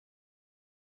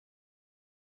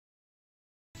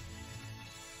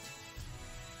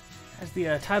As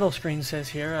the title screen says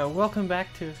here, welcome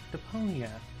back to Deponia.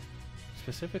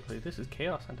 Specifically, this is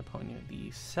Chaos on Deponia,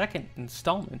 the second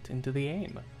installment into the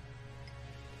game.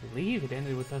 I believe it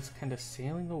ended with us kind of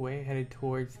sailing away, headed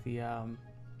towards the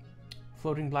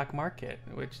floating black market,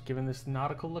 which, given this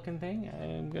nautical looking thing,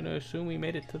 I'm going to assume we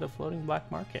made it to the floating black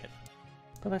market.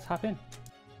 But let's hop in.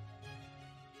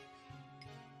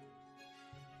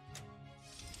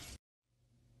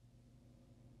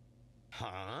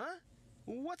 Huh?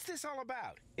 What's this all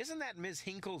about? Isn't that Ms.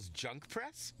 Hinkle's junk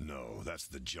press? No, that's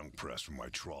the junk press from my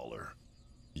trawler.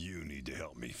 You need to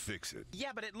help me fix it.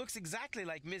 Yeah, but it looks exactly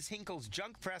like Ms. Hinkle's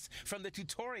junk press from the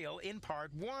tutorial in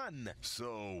Part 1.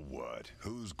 So what?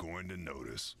 Who's going to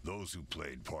notice? Those who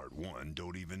played Part 1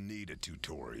 don't even need a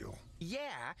tutorial.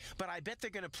 Yeah, but I bet they're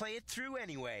gonna play it through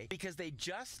anyway, because they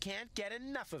just can't get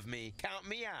enough of me. Count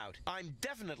me out. I'm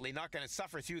definitely not gonna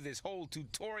suffer through this whole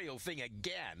tutorial thing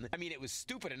again. I mean, it was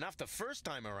stupid enough the first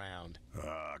time around.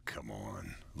 Ah, come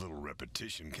on. A little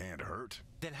repetition can't hurt.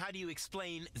 Then how do you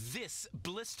explain this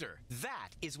blister? That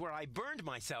is where I burned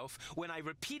myself when I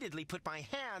repeatedly put my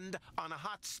hand on a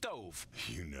hot stove.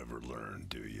 You never learn,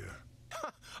 do you?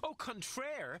 Au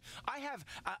contraire, I have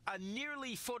a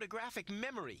nearly photographic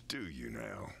memory. Do you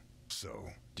now? So,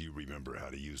 do you remember how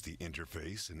to use the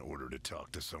interface in order to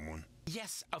talk to someone?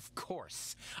 Yes, of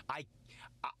course.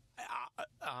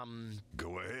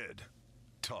 Go ahead.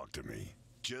 Talk to me.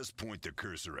 Just point the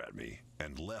cursor at me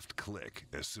and left click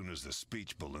as soon as the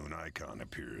speech balloon icon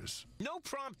appears. No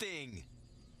prompting!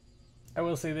 I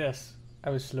will say this. I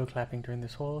was slow clapping during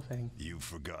this whole thing. You've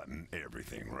forgotten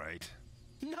everything, right?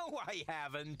 No, I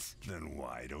haven't. Then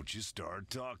why don't you start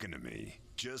talking to me?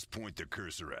 Just point the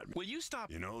cursor at me. Will you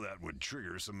stop? You know, that would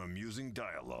trigger some amusing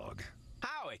dialogue.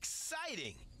 How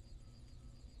exciting!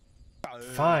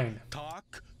 Fine.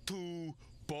 Talk to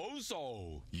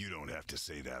Bozo. You don't have to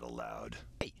say that aloud.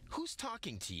 Hey, who's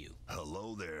talking to you?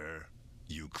 Hello there.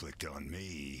 You clicked on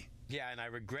me. Yeah, and I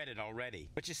regret it already.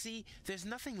 But you see, there's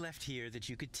nothing left here that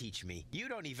you could teach me. You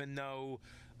don't even know,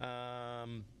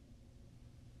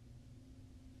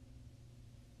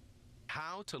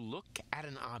 how to look at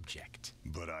an object.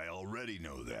 But I already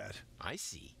know that. I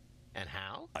see. And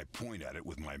how? I point at it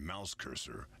with my mouse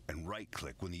cursor and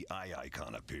right-click when the eye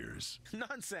icon appears.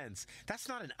 Nonsense. That's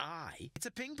not an eye. It's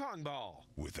a ping pong ball.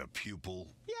 With a pupil?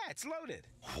 Yeah, it's loaded.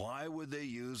 Why would they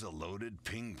use a loaded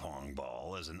ping pong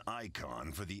ball as an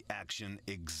icon for the action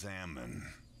examine?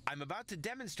 I'm about to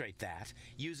demonstrate that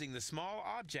using the small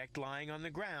object lying on the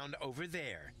ground over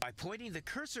there by pointing the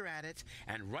cursor at it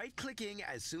and right-clicking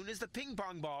as soon as the ping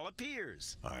pong ball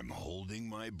appears. I'm holding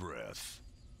my breath.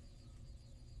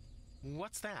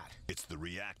 What's that? It's the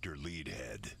reactor lead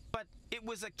head. But it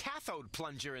was a cathode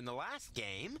plunger in the last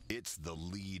game. It's the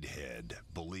lead head.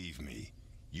 Believe me,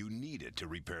 you need it to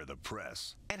repair the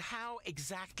press. And how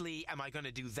exactly am I going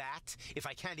to do that if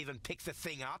I can't even pick the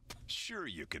thing up? Sure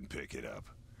you can pick it up.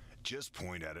 Just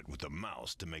point at it with the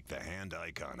mouse to make the hand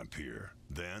icon appear.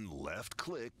 Then left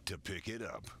click to pick it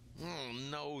up. Oh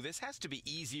no, this has to be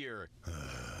easier.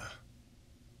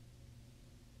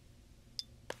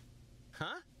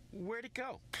 Huh? Where'd it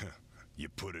go? You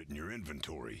put it in your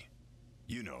inventory.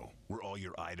 You know, where all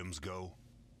your items go.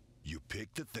 You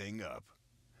pick the thing up.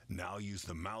 Now use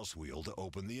the mouse wheel to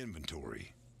open the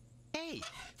inventory. Hey,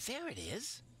 there it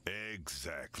is.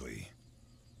 Exactly.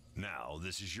 Now,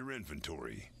 this is your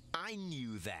inventory. I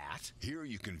knew that. Here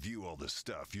you can view all the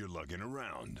stuff you're lugging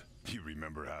around. You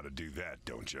remember how to do that,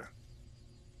 don't you?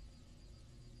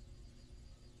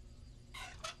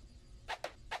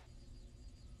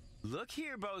 Look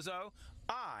here, Bozo.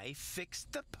 I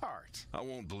fixed the part. I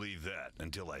won't believe that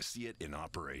until I see it in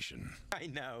operation. I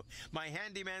know. My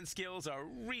handyman skills are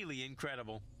really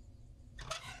incredible.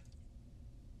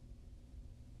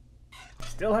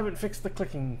 Still haven't fixed the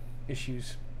clicking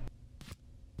issues.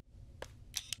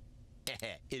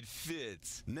 It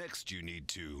fits. Next you need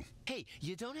to... Hey,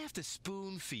 you don't have to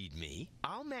spoon feed me.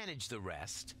 I'll manage the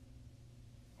rest.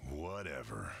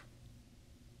 Whatever.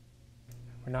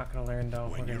 We're not going to learn, though.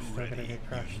 When We're you're still going to ready, get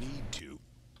crushed. you need to.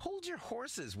 Hold your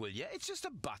horses, will ya? It's just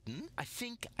a button. I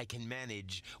think I can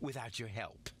manage without your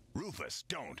help. Rufus,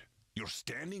 don't. You're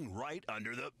standing right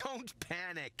under the... Don't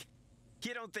panic.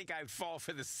 You don't think I'd fall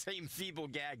for the same feeble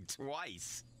gag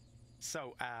twice.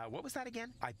 So, what was that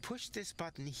again? I pushed this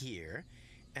button here,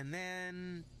 and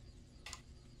then...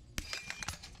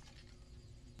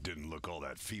 Didn't look all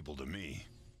that feeble to me.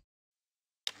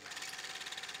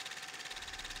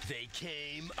 They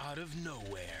came out of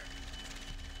nowhere.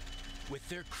 With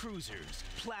their cruisers,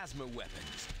 plasma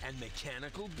weapons, and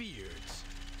mechanical beards.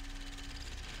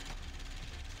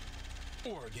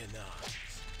 Organized.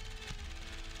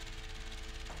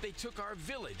 They took our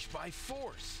village by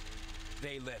force.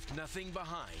 They left nothing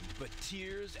behind but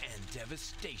tears and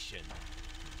devastation.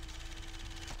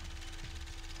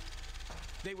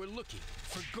 They were looking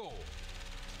for gold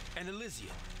and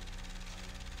Elysium,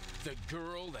 the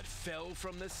girl that fell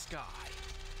from the sky.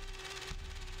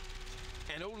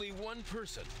 And only one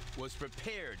person was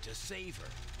prepared to save her.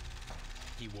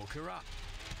 He woke her up,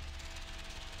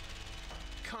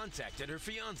 contacted her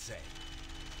fiancé,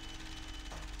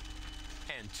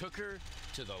 and took her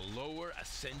to the lower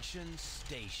Ascension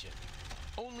Station,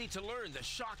 only to learn the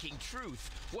shocking truth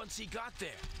once he got there.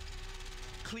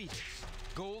 Cletus,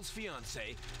 Gold's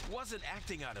fiancé, wasn't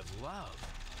acting out of love.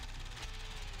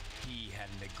 He had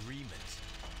an agreement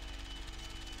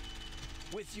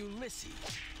with Ulysses,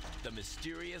 the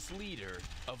mysterious leader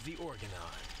of the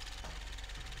Organon,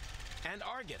 and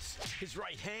Argus, his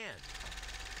right hand.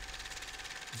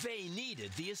 They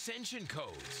needed the Ascension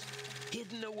codes,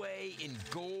 hidden away in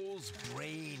Gold's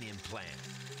brain implant,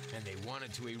 and they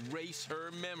wanted to erase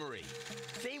her memory.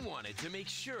 They wanted to make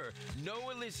sure no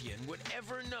Elysian would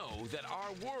ever know that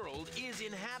our world is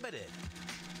inhabited.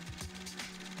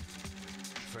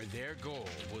 For their goal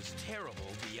was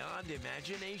terrible beyond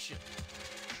imagination.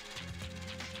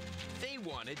 They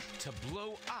wanted to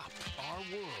blow up our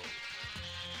world.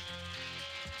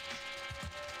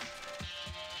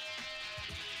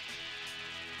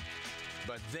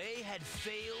 But they had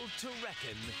failed to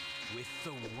reckon with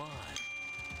the One.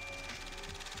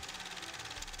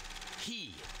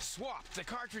 He swapped the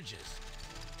cartridges.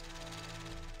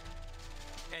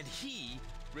 And he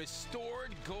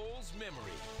restored Gold's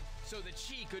memory so that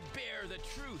she could bear the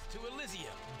truth to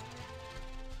Elysium.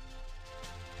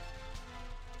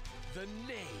 The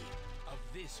name of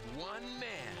this one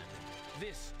man,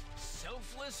 this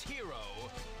selfless hero,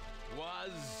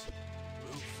 was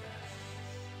Rufus.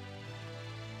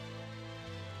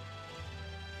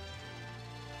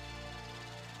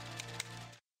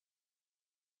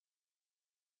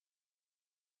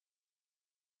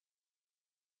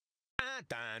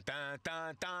 Dun, dun,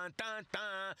 dun, dun, dun,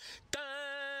 dun, dun.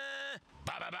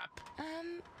 Ba-ba-bop.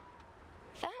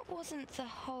 That wasn't the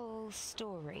whole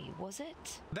story, was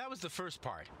it? That was the first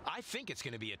part. I think it's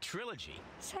going to be a trilogy.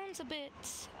 Sounds a bit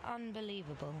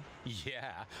unbelievable.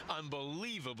 Yeah,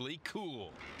 unbelievably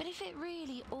cool. But if it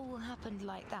really all happened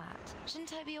like that,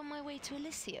 shouldn't I be on my way to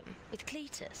Elysium with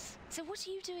Cletus? So what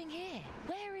are you doing here?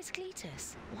 Where is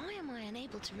Cletus? Why am I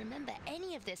unable to remember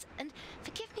any of this? And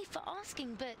forgive me for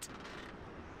asking, but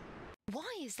why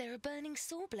is there a burning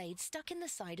saw blade stuck in the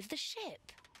side of the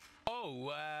ship?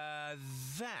 Oh,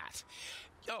 that.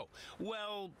 Oh,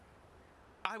 well,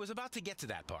 I was about to get to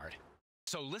that part.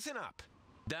 So listen up.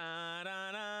 Da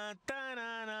da da da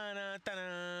da da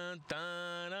da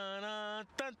da da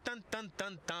dun dun dun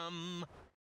dun dum.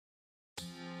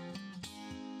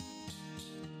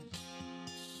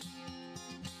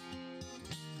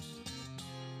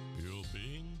 You're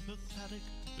being pathetic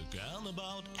again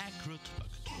about accurate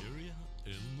bacteria.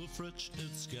 In the fridge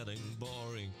it's getting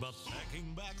boring, but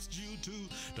packing bags due to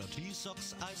dirty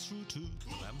socks ice through to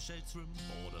lampshades rim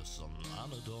borders on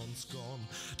anodons gone.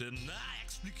 Didn't I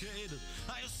explicate it?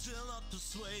 Are you still not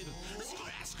persuaded? There's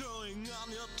grass growing on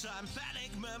your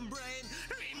tympanic membrane.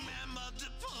 Remember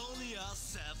Deponia,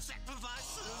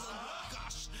 self-sacrifices, and oh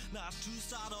gosh, now I have to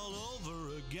start all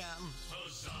over again.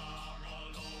 Huzzah, all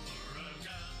over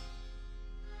again.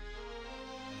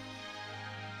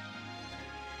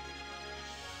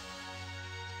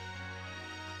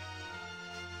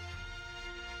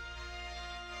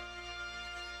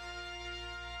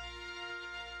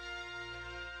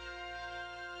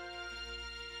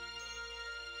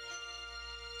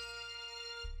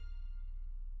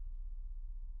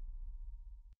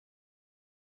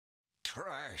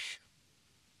 Trash.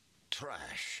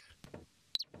 Trash.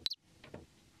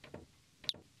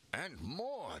 And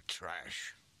more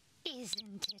trash.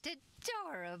 Isn't it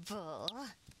adorable?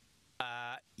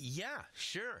 Yeah,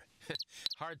 sure.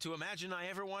 Hard to imagine I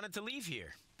ever wanted to leave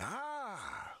here.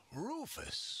 Ah,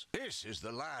 Rufus. This is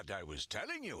the lad I was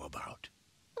telling you about.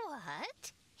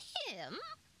 What? Him?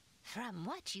 From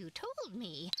what you told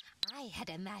me, I had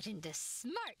imagined a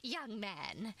smart young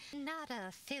man, not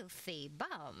a filthy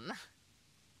bum.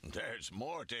 There's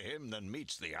more to him than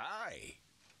meets the eye.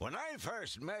 When I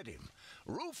first met him,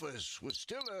 Rufus was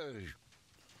still a...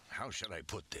 How shall I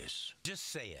put this?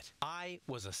 Just say it. I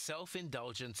was a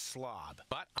self-indulgent slob,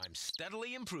 but I'm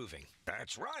steadily improving.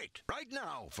 That's right. Right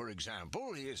now, for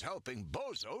example, he is helping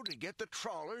Bozo to get the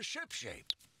trawler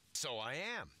shipshape. So I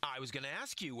am. I was going to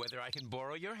ask you whether I can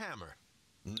borrow your hammer.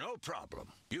 No problem.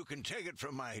 You can take it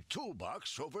from my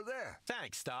toolbox over there.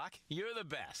 Thanks, Doc. You're the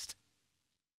best.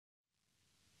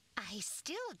 I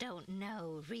still don't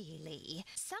know, really.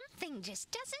 Something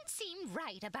just doesn't seem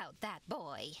right about that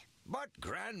boy. But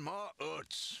Grandma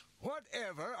Utz,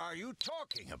 whatever are you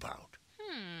talking about?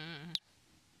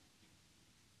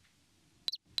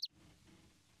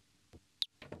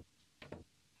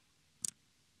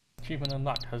 Achievement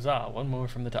unlocked. Huzzah, one more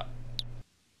from the top.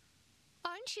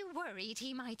 Aren't you worried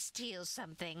he might steal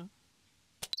something?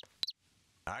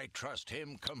 I trust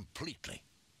him completely.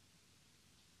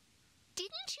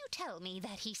 Didn't you tell me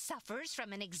that he suffers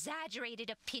from an exaggerated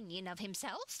opinion of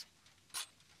himself?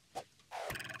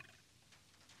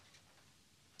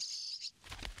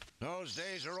 Those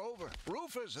days are over.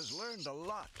 Rufus has learned a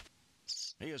lot.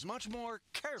 He is much more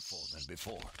careful than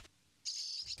before.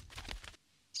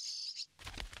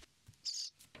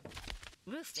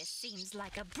 Rufus seems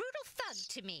like a brutal thug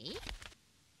to me.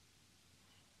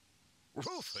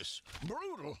 Rufus?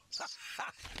 Brutal?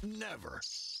 Never.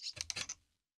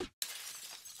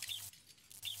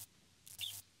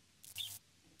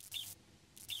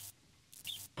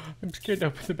 I'm scared to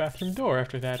open the bathroom door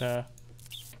after that,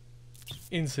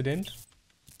 incident.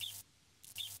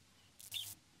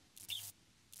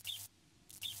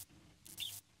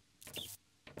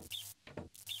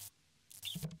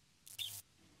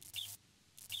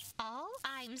 All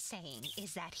I'm saying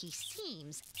is that he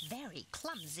seems very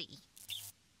clumsy.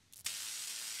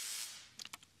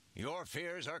 Your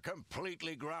fears are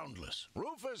completely groundless.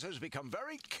 Rufus has become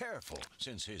very careful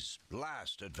since his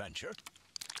last adventure.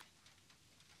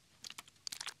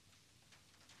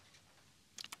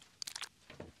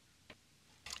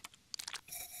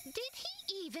 Did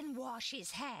he even wash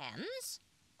his hands?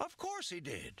 Of course he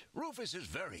did. Rufus is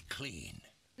very clean.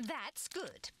 That's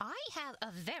good. I have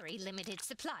a very limited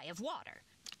supply of water.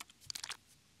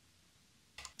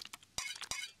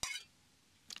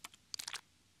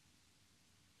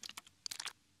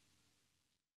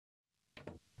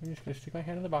 I'm just gonna stick my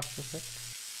hand in the box real quick.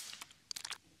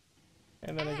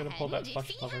 And then I'm gonna pull that flush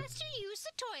if he cover. has to use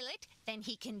the toilet, then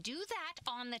he can do that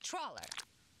on the trawler.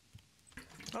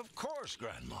 Of course,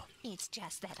 Grandma. It's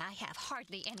just that I have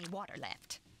hardly any water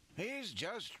left. He's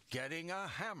just getting a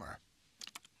hammer.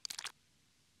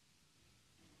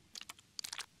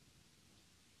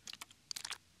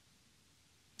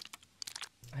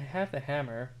 I have the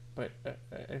hammer, but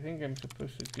I think I'm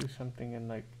supposed to do something and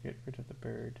like get rid of the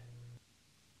bird.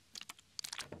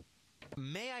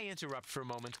 May I interrupt for a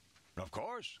moment? Of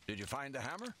course. Did you find the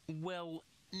hammer? Well,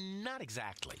 not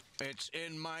exactly. It's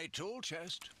in my tool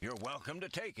chest. You're welcome to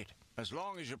take it, as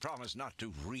long as you promise not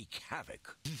to wreak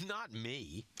havoc. Not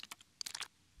me.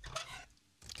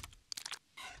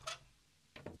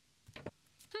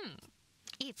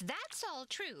 If that's all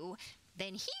true,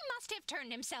 then he must have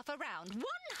turned himself around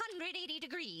 180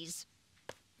 degrees.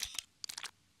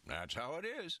 That's how it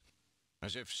is.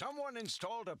 As if someone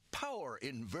installed a power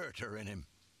inverter in him.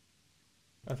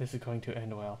 Oh, this is going to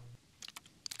end well.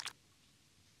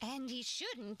 And he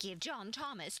shouldn't give John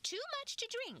Thomas too much to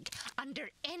drink under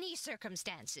any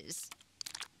circumstances.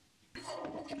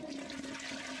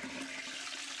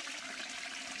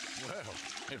 Well,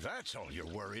 if that's all you're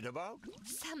worried about.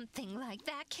 Something like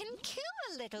that can kill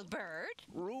a little bird.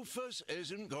 Rufus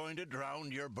isn't going to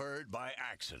drown your bird by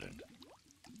accident.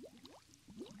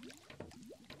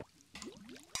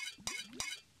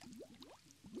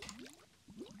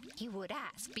 He would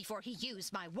ask before he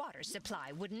used my water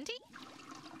supply, wouldn't he?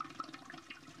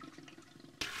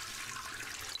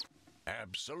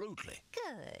 Absolutely.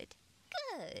 Good.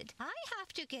 Good. I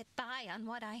have to get by on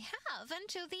what I have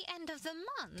until the end of the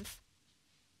month.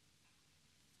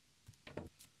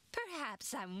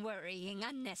 Perhaps I'm worrying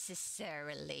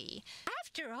unnecessarily.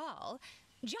 After all,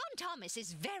 John Thomas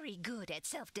is very good at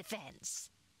self-defense.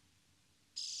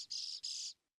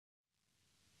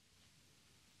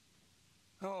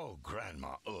 Oh,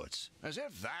 Grandma Utz, as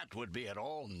if that would be at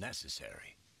all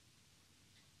necessary.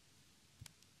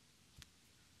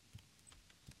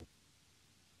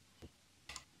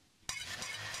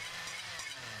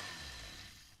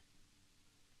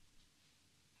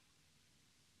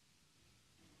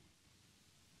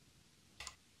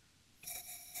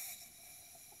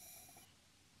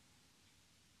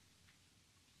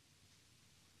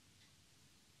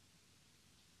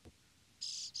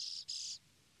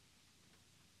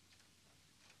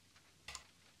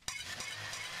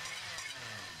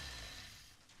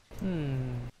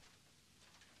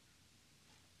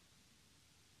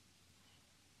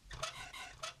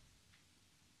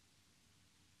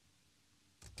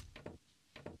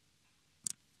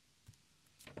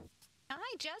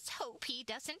 I just hope he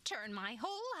doesn't turn my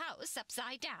whole house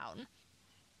upside down.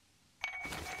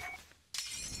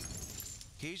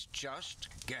 He's just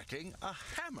getting a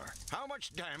hammer. How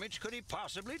much damage could he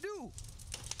possibly do?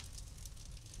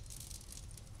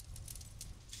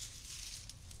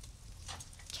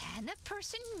 Can a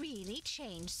person really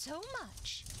change so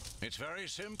much? It's very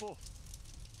simple.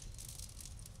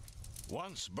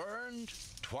 Once burned,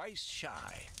 twice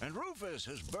shy. And Rufus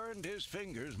has burned his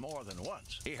fingers more than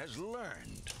once. He has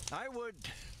learned. I would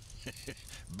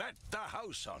bet the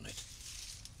house on it.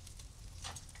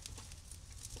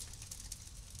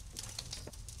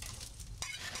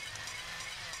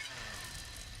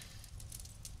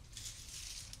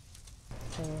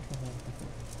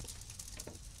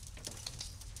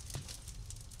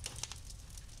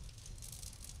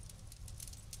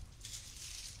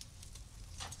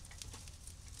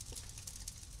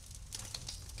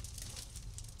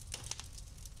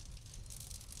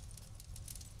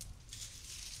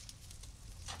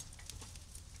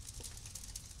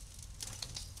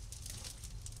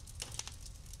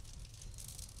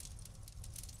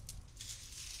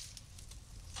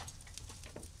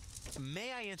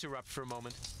 May I interrupt for a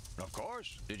moment? Of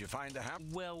course. Did you find the hammer?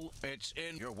 Well, It's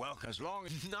in your welcome as long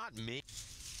as... not me.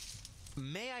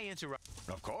 May I interrupt?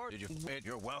 Of course. Did you...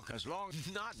 You're welcome as long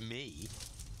as... Not me.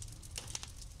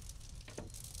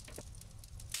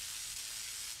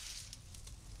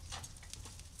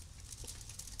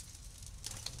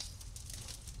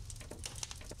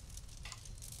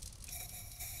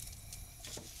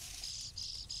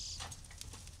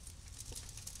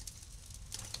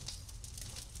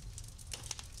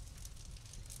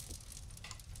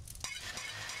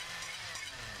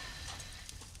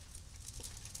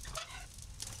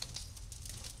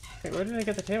 Wait, where did I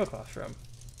get the tablecloth from?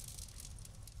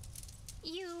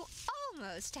 You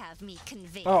almost have me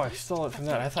convinced. Oh, I stole it from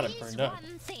but that. I thought there it burned is up.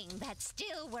 one thing that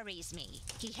still worries me.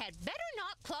 He had better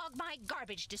not clog my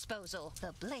garbage disposal.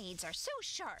 The blades are so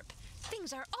sharp.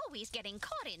 Things are always getting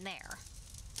caught in there.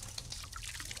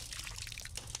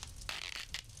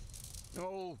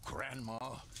 Oh,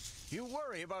 Grandma, you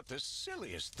worry about the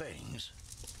silliest things.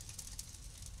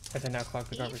 As I now clog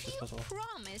the garbage If you disposal.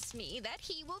 promise me that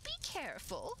he will be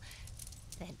careful,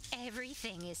 then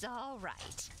everything is all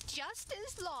right. Just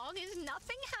as long as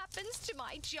nothing happens to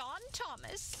my John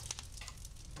Thomas.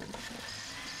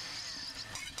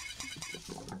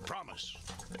 Promise.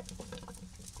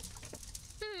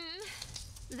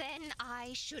 Then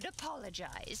I should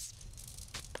apologize.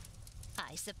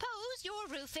 I suppose your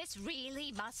Rufus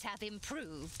really must have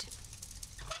improved.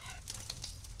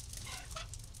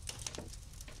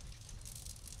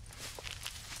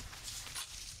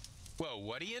 Well,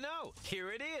 what do you know?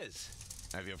 Here it is.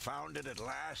 Have you found it at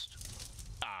last?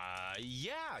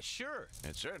 Yeah, sure.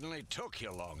 It certainly took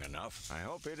you long enough. I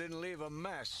hope you didn't leave a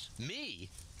mess. Me?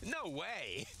 No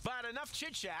way. But enough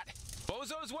chit-chat.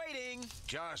 Bozo's waiting.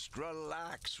 Just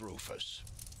relax, Rufus.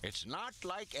 It's not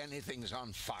like anything's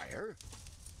on fire.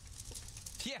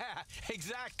 Yeah,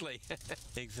 exactly.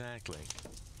 Exactly.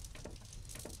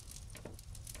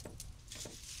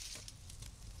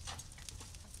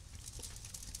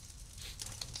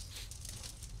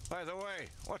 By the way,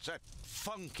 what's that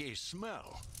funky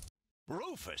smell?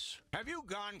 Rufus, have you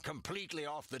gone completely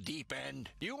off the deep end?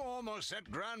 You almost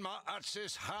set Grandma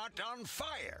Utz's heart on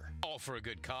fire. All for a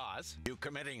good cause. You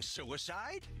committing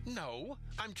suicide? No,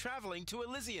 I'm traveling to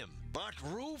Elysium. But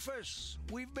Rufus,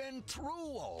 we've been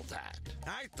through all that.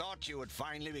 I thought you would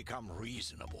finally become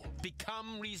reasonable.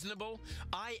 Become reasonable?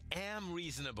 I am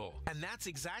reasonable. And that's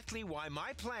exactly why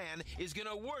my plan is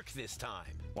gonna work this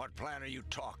time. What plan are you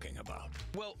talking about?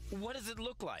 Well, what does it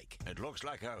look like? It looks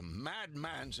like a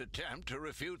madman's attempt to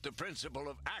refute the principle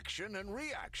of action and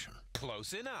reaction.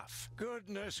 Close enough.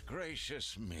 Goodness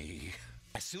gracious me.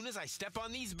 As soon as I step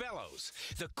on these bellows,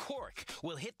 the cork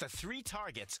will hit the 3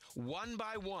 targets one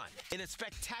by one. In a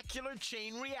spectacular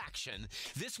chain reaction,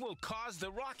 this will cause the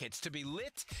rockets to be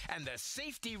lit and the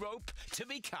safety rope to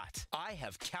be cut. I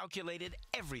have calculated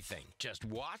everything. Just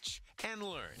watch and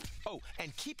learn. Oh,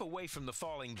 and keep away from the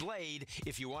falling blade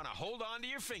if you want to hold on to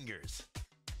your fingers.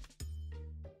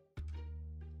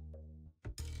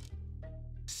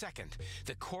 Second,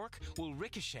 the cork will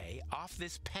ricochet off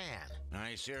this pan.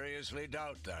 I seriously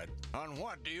doubt that. On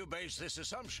what do you base this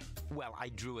assumption? Well, I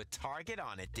drew a target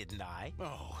on it, didn't I?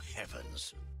 Oh,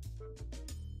 heavens.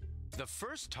 The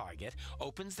first target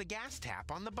opens the gas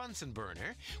tap on the Bunsen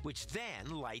burner, which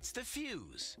then lights the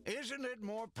fuse. Isn't it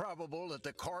more probable that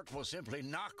the cork will simply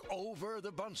knock over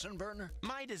the Bunsen burner?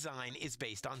 My design is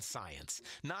based on science,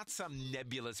 not some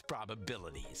nebulous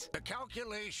probabilities. The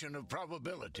calculation of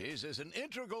probabilities is an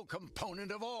integral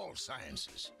component of all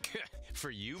sciences.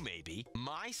 For you, maybe.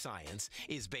 My science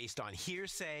is based on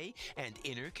hearsay and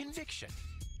inner conviction.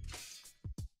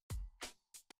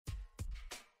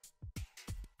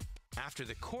 After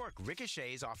the cork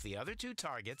ricochets off the other two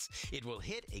targets, it will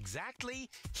hit exactly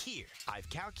here. I've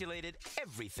calculated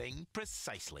everything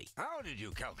precisely. How did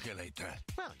you calculate that?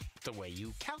 Well, the way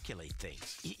you calculate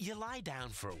things. You lie down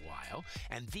for a while,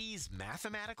 and these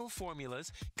mathematical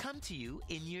formulas come to you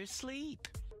in your sleep.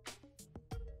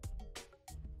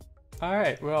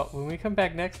 Alright, well, when we come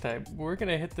back next time, we're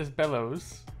gonna hit this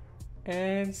bellows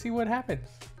and see what happens.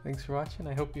 Thanks for watching.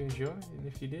 I hope you enjoyed, and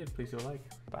if you did, please do like.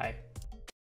 Bye.